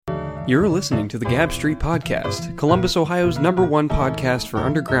You're listening to the Gab Street Podcast, Columbus, Ohio's #1 podcast for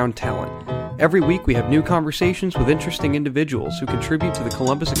underground talent. Every week we have new conversations with interesting individuals who contribute to the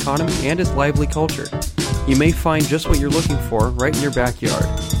Columbus economy and its lively culture. You may find just what you're looking for right in your backyard.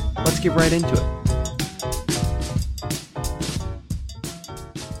 Let's get right into it.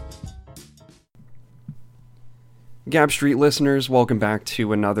 Gab Street listeners, welcome back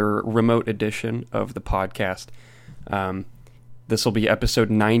to another remote edition of the podcast. This will be episode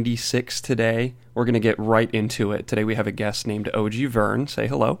 96 today. We're going to get right into it. Today we have a guest named OG Vern. Say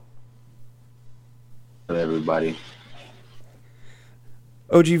hello. Hello, everybody.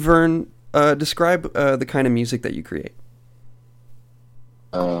 OG Vern, describe the kind of music that you create.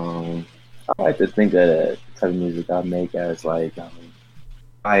 I like to think of the type of music I make as like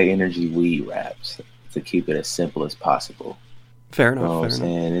high energy weed raps to keep it as simple as possible. Fair enough. You know what I'm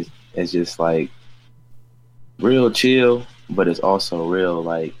saying? It's just like real chill, but it's also real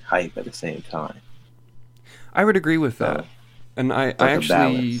like hype at the same time. I would agree with that. And I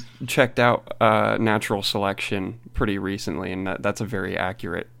actually balance. checked out Natural Selection pretty recently, and that's a very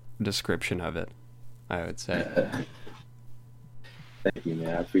accurate description of it, I would say. Thank you,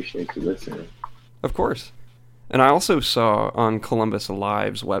 man. I appreciate you listening. Of course. And I also saw on Columbus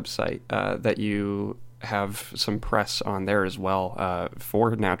Alive's website that you have some press on there as well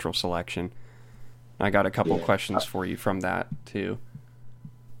for Natural Selection. I got a couple questions for you from that, too.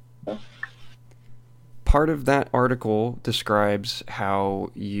 Part of that article describes how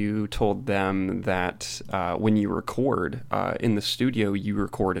you told them that when you record in the studio, you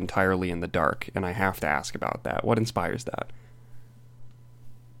record entirely in the dark, and I have to ask about that. What inspires that?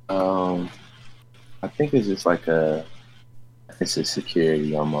 I think it's just like it's a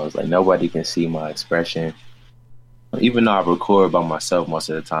security almost. Like nobody can see my expression. Even though I record by myself most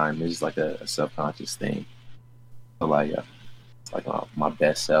of the time, it's just like a subconscious thing. So like, it's like my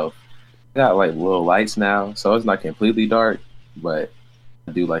best self. I got like little lights now, so it's not completely dark, but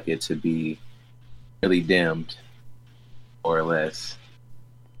I do like it to be really dimmed, more or less.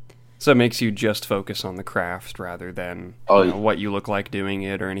 So it makes you just focus on the craft rather than what you look like doing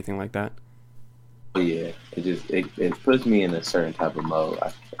it or anything like that? Oh yeah, it puts me in a certain type of mode.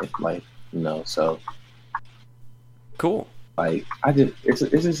 So. Cool. Like it's a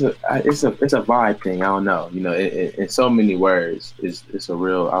vibe thing. I don't know. You know, in so many words, it's a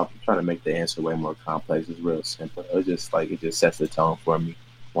real. I'm trying to make the answer way more complex. It's real simple. It's just like it just sets the tone for me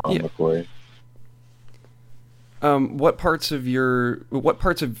while I'm recording. What parts of you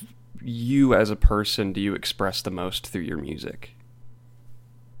as a person do you express the most through your music?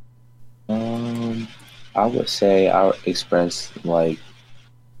 I would say I would express like.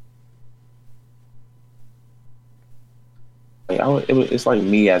 It's like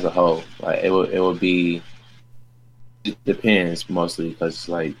me as a whole. Like it would be. It depends mostly because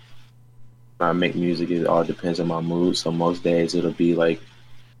like when I make music, it all depends on my mood. So most days it'll be like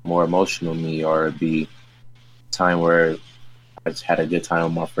more emotional me, or it'll be time where I just had a good time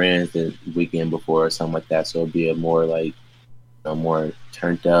with my friends the weekend before or something like that. So it'll be a more like more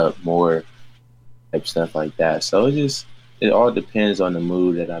turned up, more type stuff like that. So it all depends on the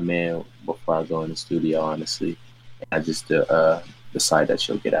mood that I'm in before I go in the studio, honestly. I just decide that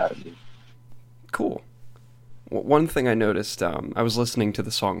she'll get out of me. Cool. One thing I noticed, I was listening to the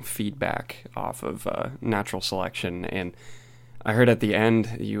song Feedback off of Natural Selection, and I heard at the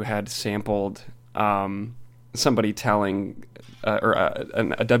end you had sampled somebody telling, or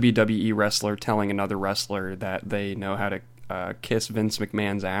a WWE wrestler telling another wrestler that they know how to kiss Vince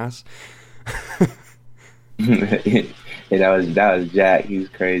McMahon's ass. Yeah, that was Jack. He's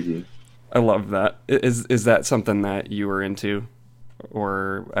crazy. I love that. Is that something that you were into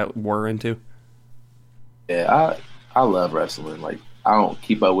or were into? Yeah, I love wrestling. Like I don't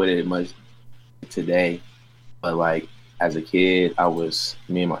keep up with it much today, but like as a kid,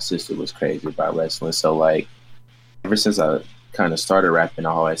 me and my sister was crazy about wrestling. So like ever since I kind of started rapping,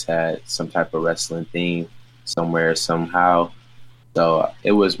 I always had some type of wrestling theme somewhere, somehow. So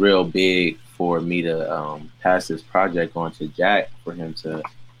it was real big for me to pass this project on to Jack for him to.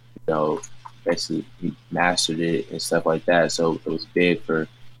 Basically he mastered it and stuff like that. So it was big for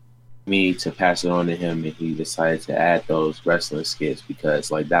me to pass it on to him, and he decided to add those wrestling skits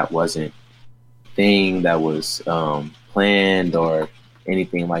because like that wasn't a thing that was planned or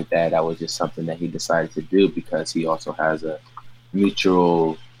anything like that. That was just something that he decided to do because he also has a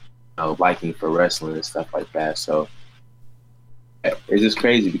mutual liking for wrestling and stuff like that. So it's just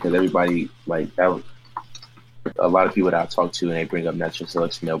crazy because everybody like that was. A lot of people that I talk to and they bring up Natural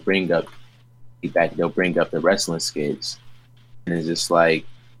Selection, they'll bring up feedback, they'll bring up the wrestling skits. And it's just like,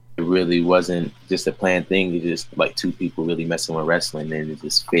 it really wasn't just a planned thing. It's just like two people really messing with wrestling and it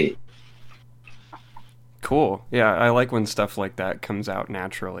just fit. Cool. Yeah, I like when stuff like that comes out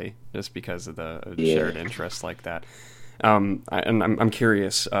naturally, just because of the Yeah. shared interest like that. And I'm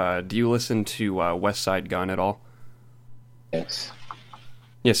curious. Do you listen to West Side Gun at all? Yes.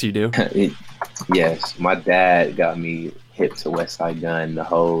 Yes, you do. It, yes. My dad got me hip to West Side Gun, the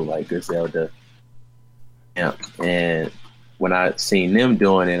whole like Griselda. Yeah. And when I seen them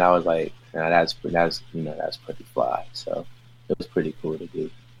doing it, I was like, nah, that's pretty fly. So it was pretty cool to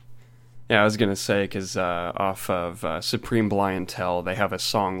do. Yeah, I was gonna say because off of Supreme Blientele, they have a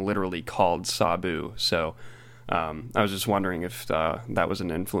song literally called Sabu. So I was just wondering if that was an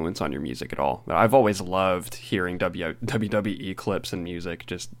influence on your music at all. I've always loved hearing WWE clips and music,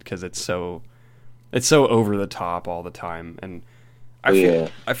 just because it's so over the top all the time, and I Oh feel yeah.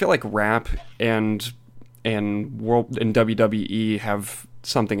 I feel like rap and WWE have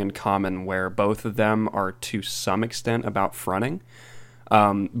something in common where both of them are to some extent about fronting,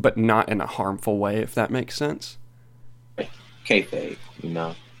 but not in a harmful way, if that makes sense. Kayfabe, you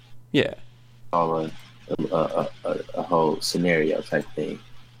know, Yeah. all a whole scenario type thing.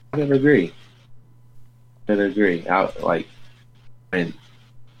 I gotta agree. I gotta agree. I like when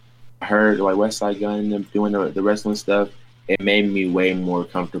I heard like West Side Gun and them doing the wrestling stuff. It made me way more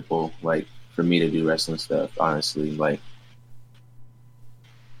comfortable, like for me to do wrestling stuff. Honestly, like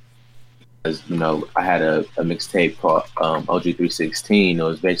as you know, I had a mixtape called OG 316. It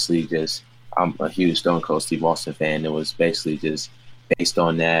was basically just I'm a huge Stone Cold Steve Austin fan. It was basically just based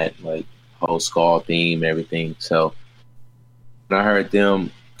on that like whole skull theme, everything. So when I heard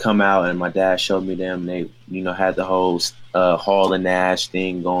them come out and my dad showed me them, they had the whole Hall and Nash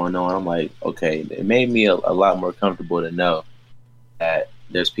thing going on. I'm like, okay, it made me a lot more comfortable to know that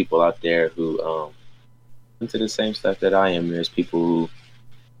there's people out there who into the same stuff that I am. There's people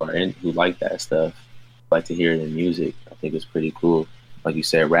who like that stuff, like to hear it in music. I think it's pretty cool. Like you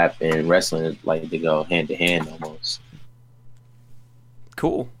said, rap and wrestling like they go hand to hand almost.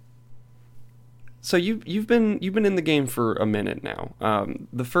 Cool. So you've been in the game for a minute now.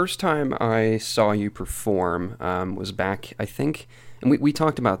 The first time I saw you perform was back, I think, and we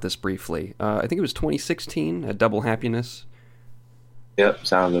talked about this briefly. I think it was 2016 at Double Happiness. Yep,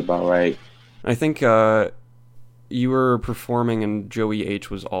 sounds about right. I think you were performing and Joey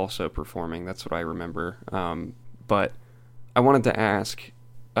H was also performing. That's what I remember. But I wanted to ask,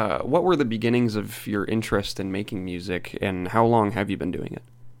 what were the beginnings of your interest in making music, and how long have you been doing it?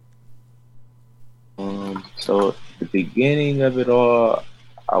 So the beginning of it all,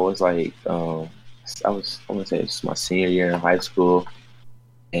 I was like, I want to say it's my senior year in high school,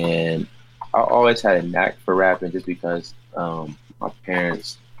 and I always had a knack for rapping just because my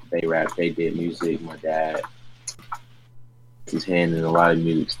parents they rap, they did music. My dad his hand in a lot of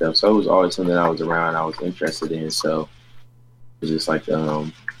music stuff, so it was always something I was around, I was interested in. So it was just like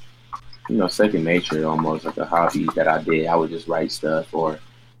second nature, almost like a hobby that I did. I would just write stuff or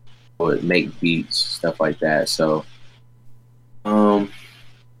would make beats, stuff like that. So I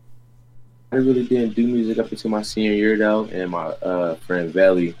really didn't do music up until my senior year though, and my friend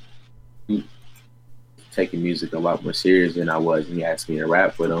Veli he taking music a lot more serious than I was, and he asked me to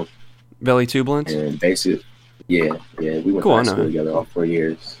rap with him. Belly Turbulence? And basically, yeah, we went Cool, to I high know school him. together all 4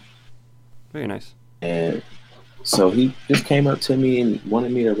 years, Very nice. and so he just came up to me and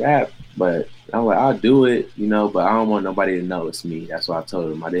wanted me to rap, but I'm like, I'll do it, but I don't want nobody to know it's me. That's why I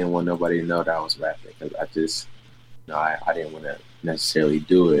told him I didn't want nobody to know that I was rapping because I just, I didn't want to necessarily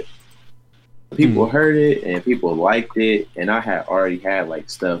do it. People Mm. heard it and people liked it, and I had already had like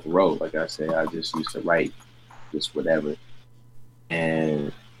stuff wrote. Like I said, I just used to write just whatever,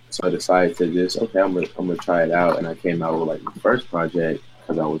 and so I decided to just I'm gonna try it out, and I came out with like the first project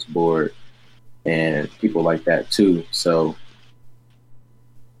because I was bored, and people like that too. So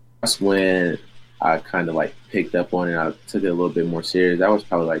that's when I kind of like picked up on it. I took it a little bit more serious. That was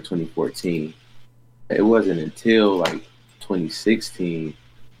probably like 2014. It wasn't until like 2016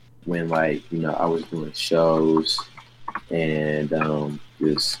 when like I was doing shows and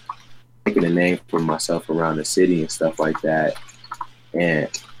just making a name for myself around the city and stuff like that. And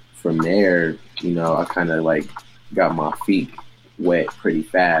from there, I kind of like got my feet wet pretty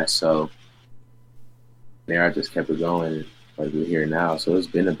fast. So there, I just kept it going. Like we're here now, so it's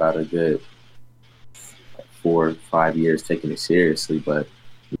been about a good like 4 or 5 years taking it seriously. But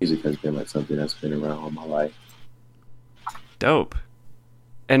music has been like something that's been around all my life. Dope.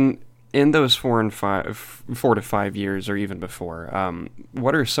 And in those 4 to 5 years, or even before,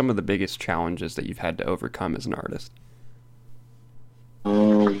 what are some of the biggest challenges that you've had to overcome as an artist?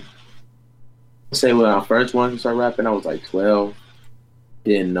 I'd say when I first wanted to start rapping, I was like 12.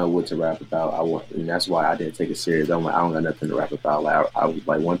 Didn't know what to rap about. And that's why I didn't take it serious. I'm like, I don't got nothing to rap about. Like, I was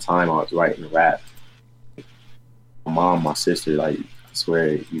like, one time I was writing a rap my mom, my sister, like I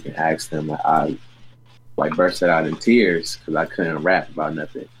swear you can ask them. Like I like bursted out in tears because I couldn't rap about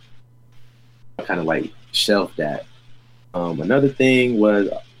nothing. I kind of like shelved that. Another thing was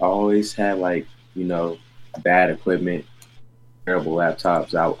I always had like bad equipment, terrible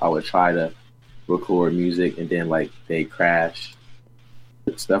laptops. I would try to record music and then like they crash.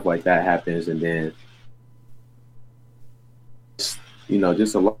 Stuff like that happens, and then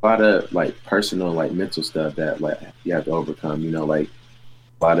just a lot of like personal like mental stuff that like you have to overcome. Like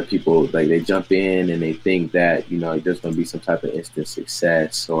a lot of people like they jump in and they think that there's going to be some type of instant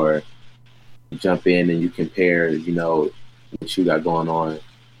success, or you jump in and you compare what you got going on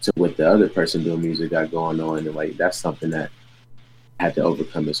to what the other person doing music got going on, and like that's something that I had to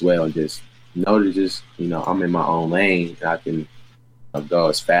overcome as well. And just know to just I'm in my own lane and I can go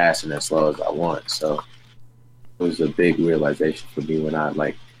as fast and as slow as I want. So it was a big realization for me when I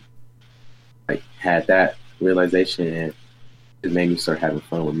like had that realization, and it made me start having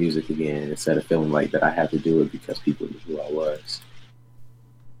fun with music again instead of feeling like that I had to do it because people knew who I was.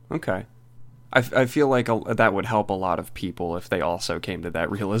 Okay. I feel like that would help a lot of people if they also came to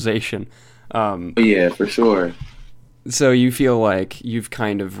that realization. Yeah, for sure. So you feel like you've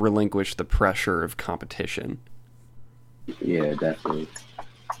kind of relinquished the pressure of competition. Yeah, definitely.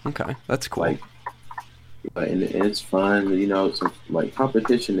 Okay, that's cool. And it's fun, so, like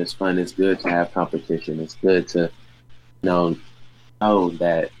competition is fun. It's good to have competition. It's good to know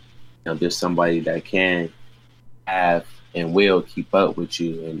that there's somebody that can have and will keep up with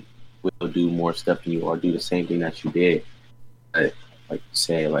you and will do more stuff than you or do the same thing that you did. But like you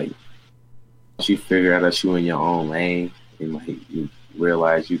say, like once you figure out that you're in your own lane and like you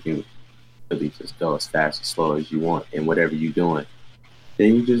realize you can really just go as fast as slow as you want and whatever you're doing,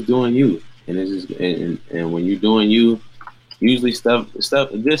 then you're just doing you. And it's just and when you're doing you, usually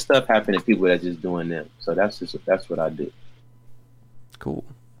good stuff happen to people that just doing them. So that's what I do. Cool.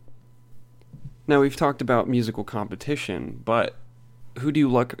 Now we've talked about musical competition, but who do you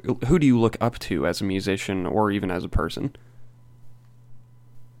look up to as a musician or even as a person?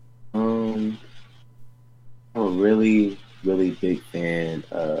 I'm a really, really big fan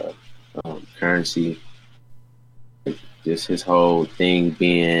of Currency. Just his whole thing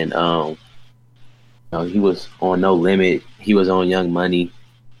being, he was on No Limit. He was on Young Money.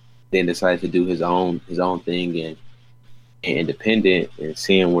 Then decided to do his own thing and independent, and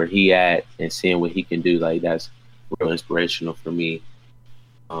seeing where he at and seeing what he can do. Like that's real inspirational for me.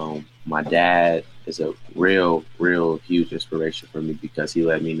 My dad is a real huge inspiration for me because he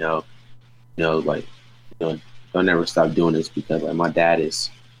let me know, don't ever stop doing this, because like my dad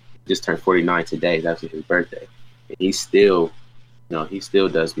just turned 49 today. That's his birthday. And he still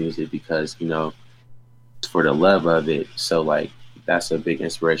does music because, it's for the love of it. So like, that's a big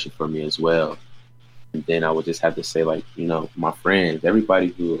inspiration for me as well. And then I would just have to say like, my friends, everybody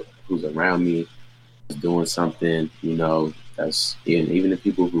who's around me is doing something, that's even the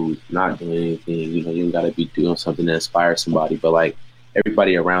people who not doing anything, you gotta be doing something to inspire somebody. But like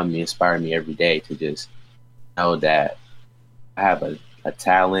everybody around me inspire me every day to just know that I have a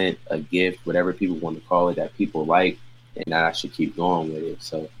talent, a gift, whatever people want to call it, that people like, and that I should keep going with it.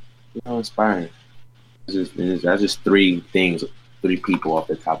 So, inspiring. That's just three people off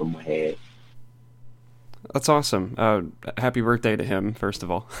the top of my head. That's awesome. Happy birthday to him, first of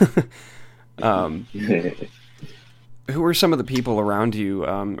all. Who are some of the people around you?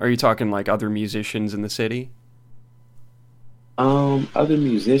 Are you talking like other musicians in the city? Other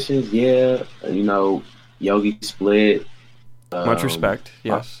musicians, yeah. Yogi Split. Much respect.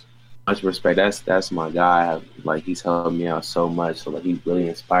 Yes. Much respect. That's my guy. Like he's helped me out so much. So like he really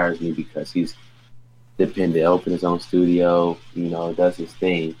inspires me because he's independent, open his own studio. Does his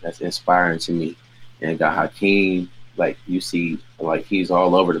thing. That's inspiring to me. And got Hakeem. Like you see, like he's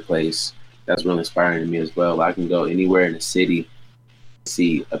all over the place. That's really inspiring to me as well. I can go anywhere in the city,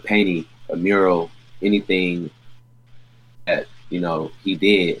 see a painting, a mural, anything that he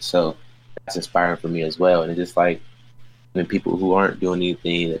did. So that's inspiring for me as well. And it's just like when people who aren't doing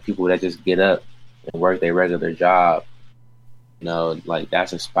anything, the people that just get up and work their regular job, like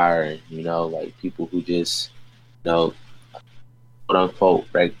that's inspiring. Like people who just quote unquote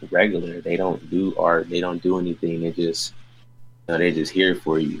regular, they don't do art, they don't do anything, they just they're just here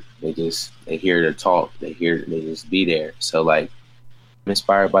for you. They hear to talk, they just be there. So like I'm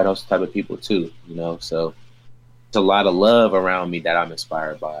inspired by those type of people too, so it's a lot of love around me that I'm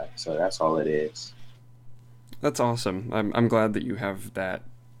inspired by. So that's all it is. That's awesome. I'm glad that you have that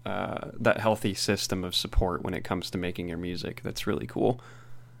healthy system of support when it comes to making your music. That's really cool.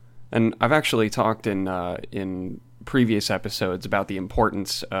 And I've actually talked in previous episodes about the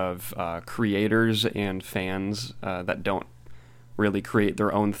importance of creators and fans that don't really create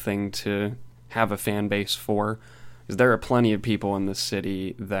their own thing to have a fan base for. Because there are plenty of people in this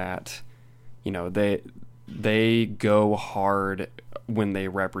city that, you know, they go hard when they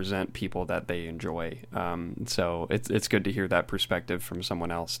represent people that they enjoy. So it's good to hear that perspective from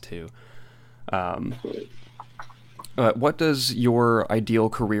someone else too. What does your ideal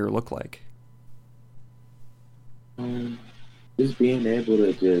career look like? Just being able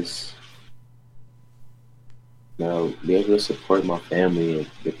to just, be able to support my family and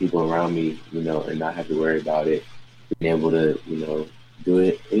the people around me, and not have to worry about it. Being able to,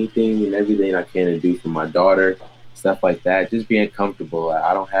 do anything and everything I can to do for my daughter, stuff like that. Just being comfortable.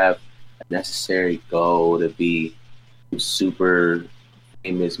 I don't have a necessary goal to be a super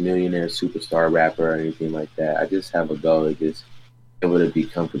famous millionaire, superstar rapper or anything like that. I just have a goal to just be able to be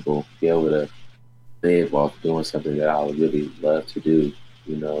comfortable, be able to live off doing something that I would really love to do,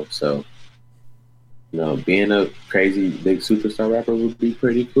 So, being a crazy big superstar rapper would be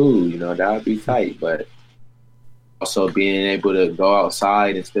pretty cool, that would be tight. But also being able to go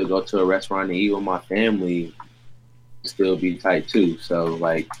outside and still go to a restaurant and eat with my family would still be tight too. So,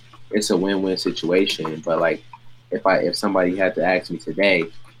 like, it's a win-win situation. But, like, if somebody had to ask me today,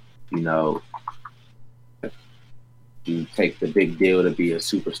 you take the big deal to be a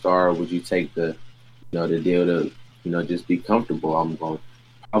superstar, or would you take the deal to, just be comfortable? I'm going to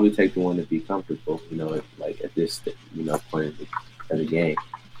probably take the one to be comfortable, like at this, point of the game.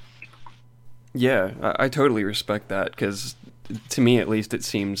 Yeah, I totally respect that, because to me, at least, it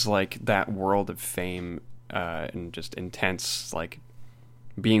seems like that world of fame and just intense, like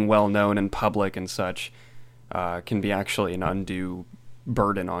being well known in public and such, can be actually an undue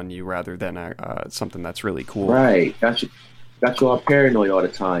burden on you rather than something that's really cool. Right. Got you all paranoid all the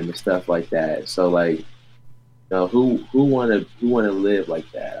time and stuff like that. So, like, who wanna live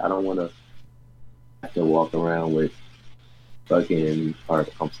like that? I don't wanna have to walk around with fucking. Or,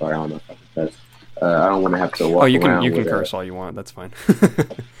 I'm sorry, I don't know if I can cuss. I don't want to have to walk. Oh, you around can with curse all you want. That's fine.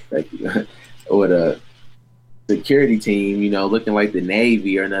 Thank you. With a security team, looking like the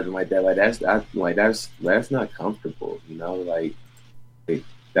Navy or nothing like that. Like that's not comfortable.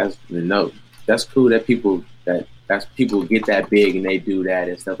 That's cool that people get that big and they do that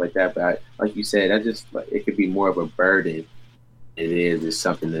and stuff like that. But like you said, that just it could be more of a burden. It's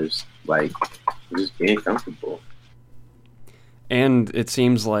something that's like just being comfortable. And it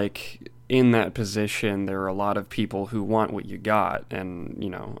seems like in that position, there are a lot of people who want what you got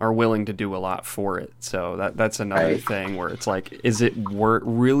and, are willing to do a lot for it. So that's another thing where it's like, is it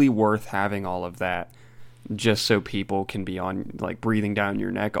really worth having all of that just so people can be on, like, breathing down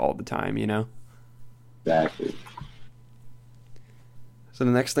your neck all the time, Exactly. So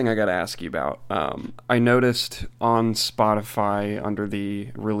the next thing I got to ask you about, I noticed on Spotify under the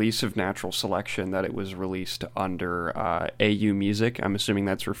release of Natural Selection that it was released under AU Music. I'm assuming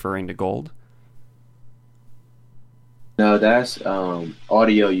that's referring to Gold. No, that's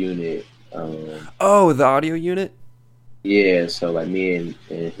Audio Unit. Oh, the Audio Unit? Yeah, so like me and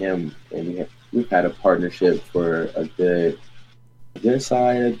him, and we've had a partnership for a good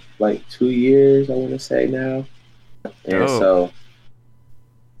side of like 2 years, I want to say now. And so.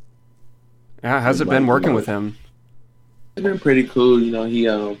 Yeah, how's it been working with him? It's been pretty cool. He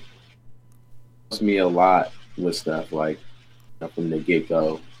helps me a lot with stuff, like from the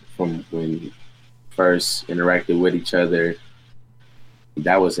get-go, from when we first interacted with each other.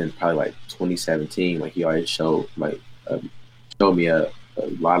 That was in probably like 2017. Like, he already showed me a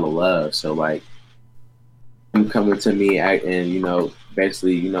lot of love. So, like, him coming to me and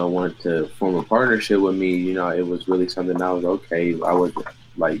basically wanted to form a partnership with me. It was really something I was okay. I was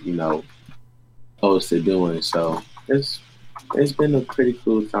like opposed to doing. So it's been a pretty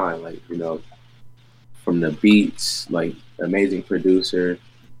cool time. Like, from the beats, like, amazing producer.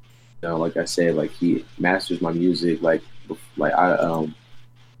 Like I said, like, he masters my music. Like I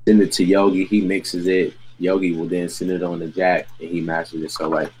send it to Yogi, he mixes it. Yogi will then send it on to Jack and he masters it. So,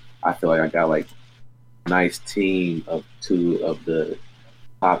 like, I feel like I got like a nice team of two of the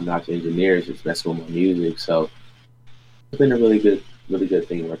top-notch engineers that's messing with my music. So it's been a really good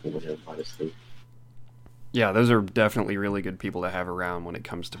thing working with him, honestly. Yeah, those are definitely really good people to have around when it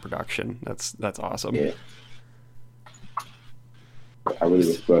comes to production. That's awesome. Yeah. I really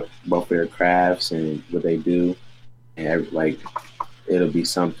respect both their crafts and what they do. And, like, it could be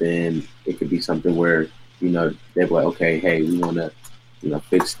something where, they'll be like, okay, hey, we want to,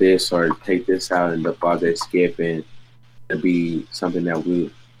 fix this or take this out and the project skip, and it'll be something that we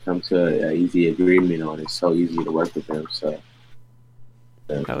come to an easy agreement on. It's so easy to work with them. So,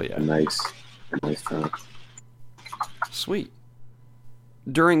 hell yeah. a nice time. Sweet.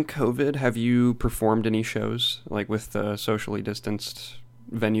 During COVID, have you performed any shows, like with the socially distanced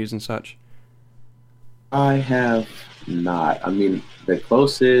venues and such? I have not. I mean, the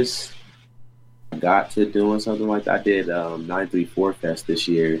closest I got to doing something like that, I did 934 Fest this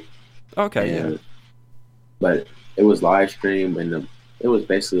year, Okay, yeah. and but it was live stream, and it was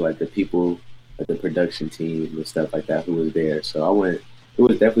basically like the people, like the production team and stuff like that who was there. So I went. It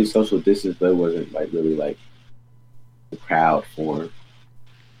was definitely social distance, but it wasn't like really like the crowd form.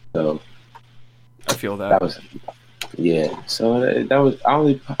 So I feel that that. was yeah. So that was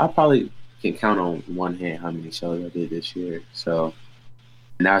I probably can count on one hand how many shows I did this year. So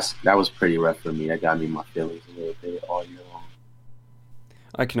and that was pretty rough for me. That got me in my feelings a little bit all year long.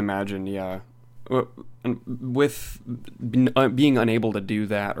 I can imagine, yeah. And with being unable to do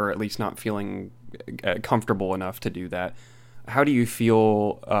that, or at least not feeling comfortable enough to do that, how do you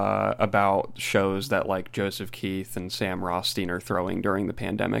feel about shows that like Joseph Keith and Sam Rothstein are throwing during the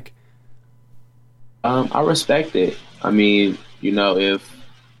pandemic? I respect it. I mean, if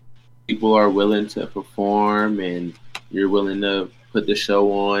people are willing to perform and you're willing to put the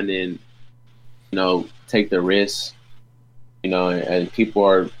show on and take the risk, and people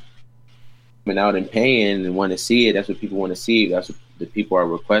are coming out and paying and want to see it. That's what people want to see. That's what the people are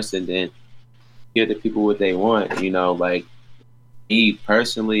requesting. Then give the people what they want. Like me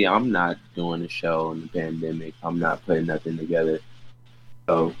personally, I'm not doing a show in the pandemic. I'm not putting nothing together.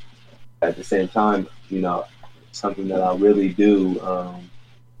 So at the same time, something that I really do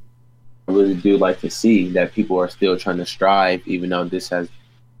like to see that people are still trying to strive, even though this has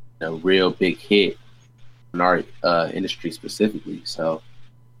a real big hit in our industry specifically. So,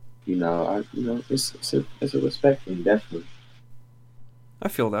 it's a respect thing, definitely. I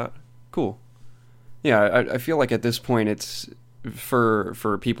feel that. Cool. Yeah, I feel like at this point it's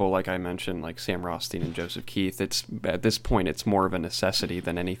for people like I mentioned, like Sam Rothstein and Joseph Keith. It's at this point it's more of a necessity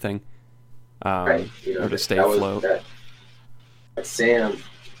than anything, Right. or to stay That was afloat. that. Like Sam,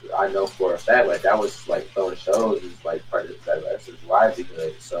 I know for a fact, like that was like throwing shows is like part of that's his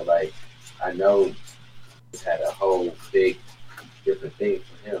livelihood. So like, I know it's had a whole big different thing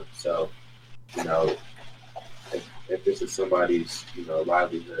for him. So you know, if this is somebody's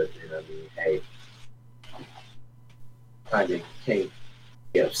livelihood, then I mean, hey, kind of can't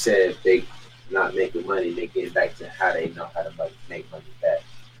get upset if they not making money. They get back to how they know how to like make money back.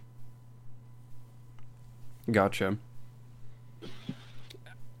 Gotcha.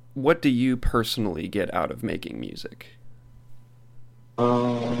 What do you personally get out of making music?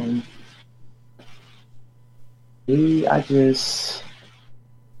 Um, me, I just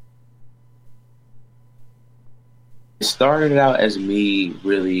it started out as me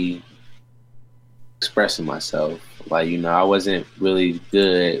really expressing myself. Like, I wasn't really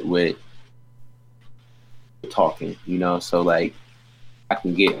good with talking, so like I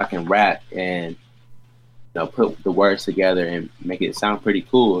can rap and put the words together and make it sound pretty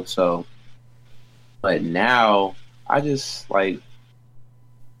cool. So, but now I just like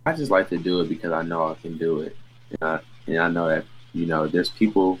I just like to do it because I know I can do it, and I know that there's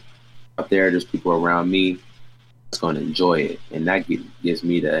people out there, there's people around me that's going to enjoy it, and that gives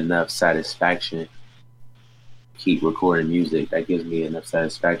me enough satisfaction. Keep recording music. That gives me enough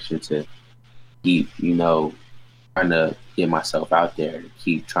satisfaction to keep trying to get myself out there, to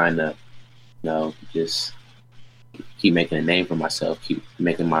keep trying to just keep making a name for myself, keep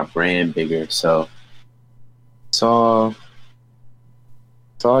making my brand bigger. So it's all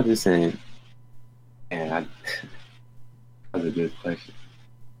just in. And that was a good question.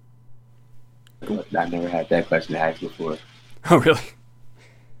 I never had that question asked before. Oh, really?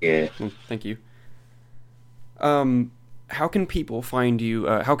 Yeah. Thank you. How can people find you?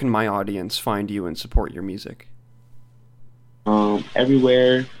 How can my audience find you and support your music?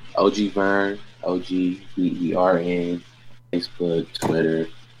 Everywhere. OG Vern, OGVERN, Facebook, Twitter,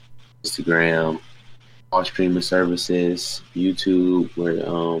 Instagram, all streaming services, YouTube,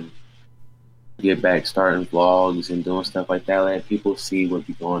 where get back starting vlogs and doing stuff like that. Let people see what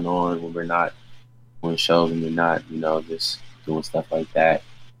be going on when we're not doing shows and we're not, just doing stuff like that.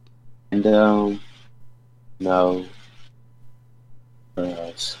 And no, I'm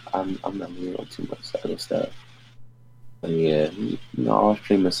not really on too much other stuff. But yeah, all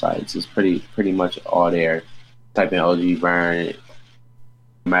streaming sites is pretty much all there. Type in OG Vern,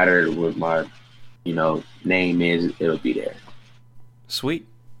 no matter what my name is, it'll be there. Sweet.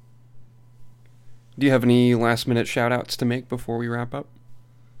 Do you have any last minute shout outs to make before we wrap up?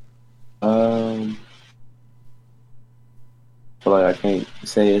 I feel like I can't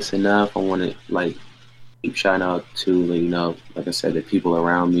say it's enough. I want to keep shouting out to like I said, the people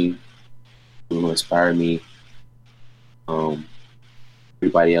around me who inspire me. Um,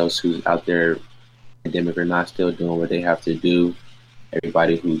 Everybody else who's out there, pandemic or not, still doing what they have to do.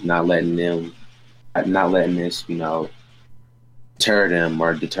 Everybody who's not letting this, deter them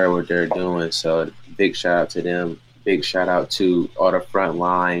or deter what they're doing. So big shout out to them. Big shout out to all the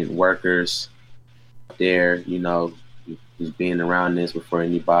frontline workers there, who's being around this before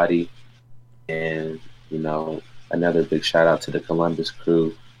anybody. And, another big shout out to the Columbus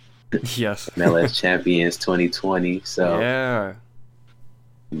crew. Yes. MLS champions 2020. So yeah.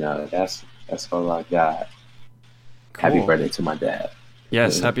 That's all I got. Cool. Happy birthday to my dad.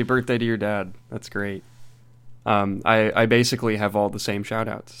 Yes, happy birthday to your dad. That's great. I basically have all the same shout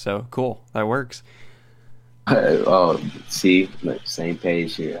outs, so cool. That works. Oh, see? Same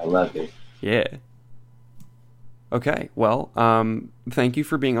page here. I love it. Yeah. Okay, well, thank you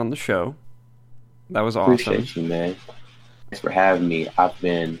for being on the show. That was awesome. Appreciate you, man. Thanks for having me. I've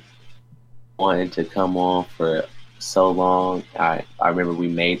been wanting to come on for so long. I remember we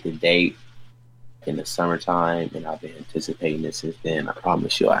made the date in the summertime, and I've been anticipating it since then. I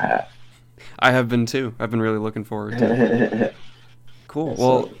promise you I have. I have been too. I've been really looking forward to it. Cool.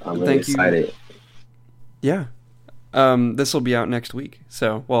 Well, I'm really thank excited. You. Yeah. This will be out next week.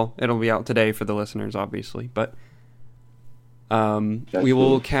 So, well, it'll be out today for the listeners, obviously, but we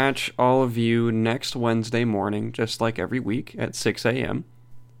will catch all of you next Wednesday morning, just like every week at 6 a.m.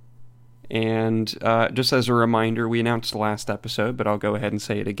 And just as a reminder, we announced the last episode, but I'll go ahead and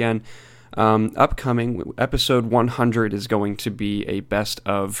say it again. Upcoming episode 100 is going to be a best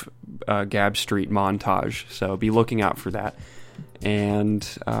of Gab Street montage, so be looking out for that. And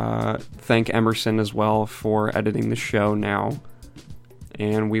thank Emerson as well for editing the show now.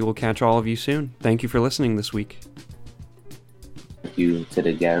 And we will catch all of you soon. Thank you for listening this week. Thank you to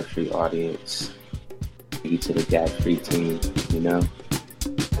the Gab Street audience. Thank you to the Gab Street team,